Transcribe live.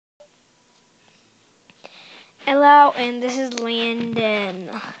Hello, and this is Landon.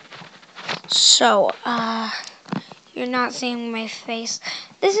 So, you're not seeing my face.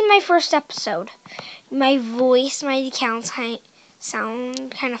 This is my first episode. My voice might sound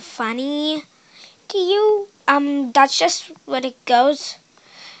kind of funny to you. That's just what it goes.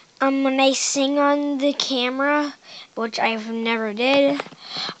 When I sing on the camera, which I've never did,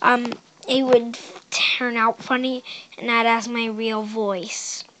 it would turn out funny, and not as my real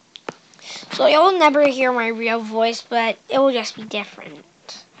voice. So you'll never hear my real voice, but it will just be different.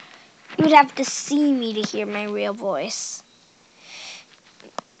 You would have to see me to hear my real voice.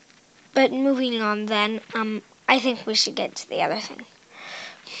 But moving on then, I think we should get to the other thing.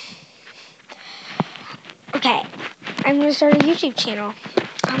 Okay, I'm going to start a YouTube channel.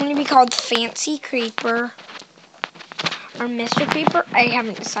 I'm going to be called Fancy Creeper or Mr. Creeper. I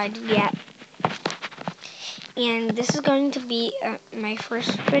haven't decided yet. And this is going to be my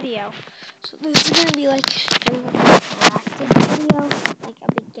first video. So this is going to be like an interactive video, like a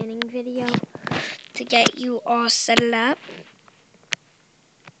beginning video to get you all set up.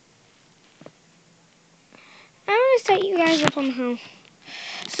 I want to set you guys up on how.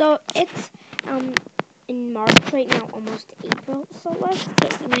 So it's in March right now, almost April. So let's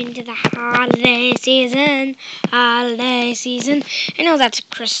get you into the holiday season. Holiday season. I know that's a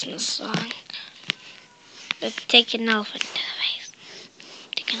Christmas song. But take an elephant to the face.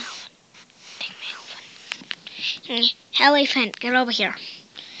 Take an elephant. Take my elephant. Elephant, get over here.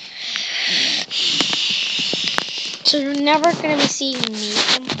 So you're never going to be seeing me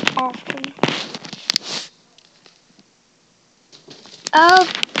often. Oh.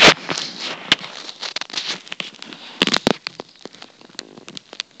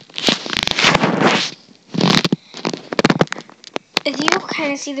 If you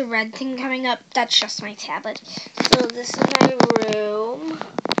kind of see the red thing coming up, that's just my tablet. So this is my room.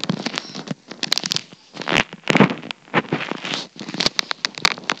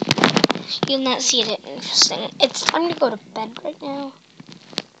 You'll not see it interesting. It's time to go to bed right now.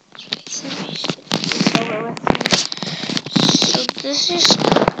 So this is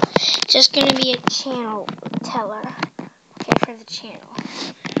just going to be a channel teller. Okay, for the channel.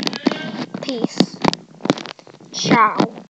 Peace. Ciao.